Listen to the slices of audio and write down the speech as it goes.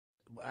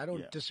I don't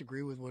Yeah.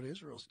 disagree with what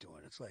Israel's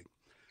doing. It's like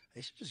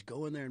they should just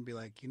go in there and be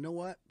like, you know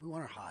what? We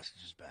want our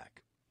hostages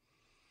back.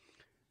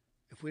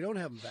 If we don't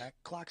have them back,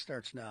 clock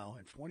starts now.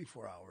 In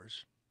 24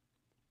 hours,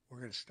 we're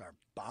going to start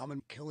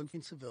bombing, killing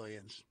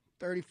civilians,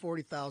 30,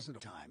 40,000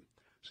 at a time.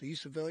 So you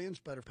civilians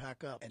better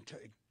pack up and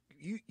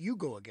you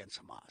go against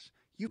Hamas.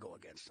 You go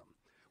against them.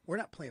 We're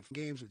not playing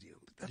games with you.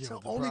 But that's the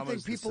only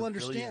thing people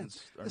understand.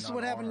 This is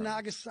what happened in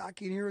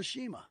Nagasaki and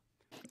Hiroshima.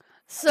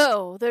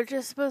 So they're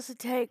just supposed to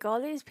take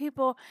all these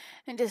people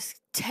and just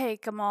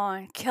take them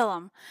on, kill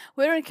them.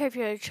 We don't care if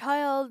you're a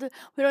child.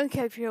 We don't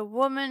care if you're a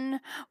woman.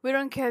 We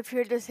don't care if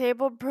you're a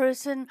disabled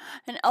person,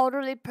 an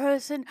elderly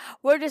person.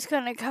 We're just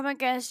going to come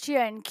against you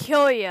and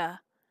kill you.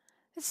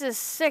 This is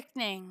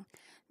sickening,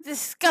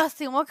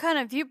 disgusting. What kind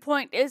of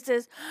viewpoint is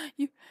this?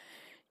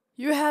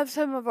 You have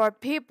some of our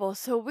people,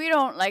 so we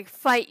don't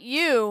fight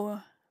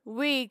you.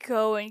 We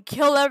go and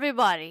kill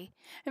everybody.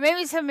 And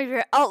maybe some of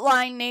your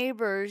outlying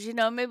neighbors,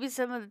 maybe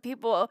some of the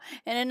people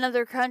in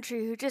another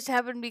country who just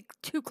happen to be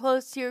too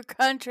close to your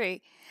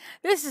country.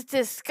 This is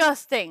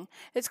disgusting.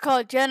 It's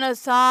called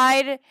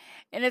genocide,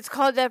 and it's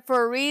called that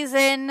for a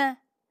reason.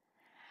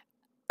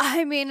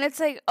 I mean, it's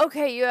like,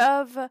 okay,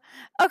 how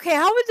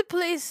would the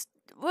police,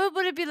 what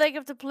would it be like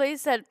if the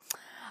police said,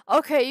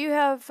 okay, you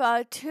have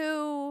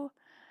two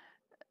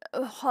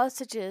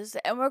hostages,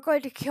 and we're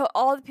going to kill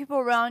all the people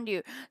around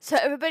you. So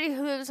everybody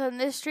who lives on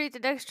this street, the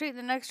next street,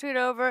 the next street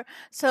over,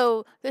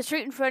 so the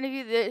street in front of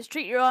you, the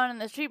street you're on,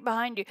 and the street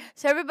behind you.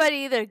 So everybody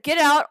either get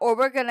out or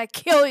we're going to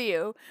kill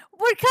you.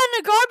 What kind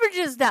of garbage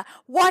is that?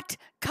 What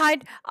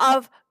kind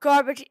of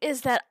garbage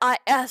is that, I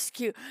ask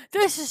you?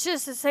 This is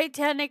just a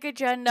satanic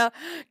agenda.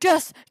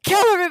 Just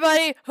kill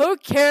everybody. Who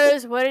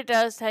cares what it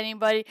does to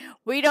anybody?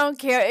 We don't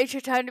care. It's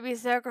your time to be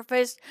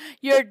sacrificed.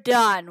 You're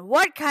done.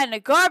 What kind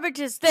of garbage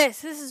is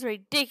this? This is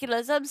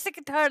ridiculous. I'm sick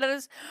and tired of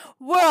this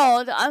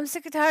world. I'm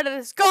sick and tired of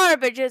this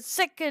garbage. It's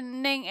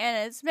sickening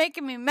and it's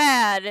making me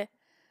mad.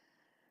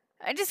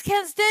 I just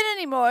can't stand it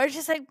anymore. It's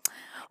just like,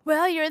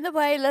 well, you're in the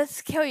way.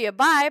 Let's kill you.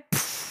 Bye.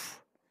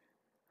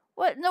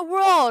 What in the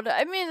world?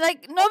 I mean,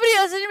 nobody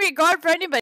has any regard for anybody.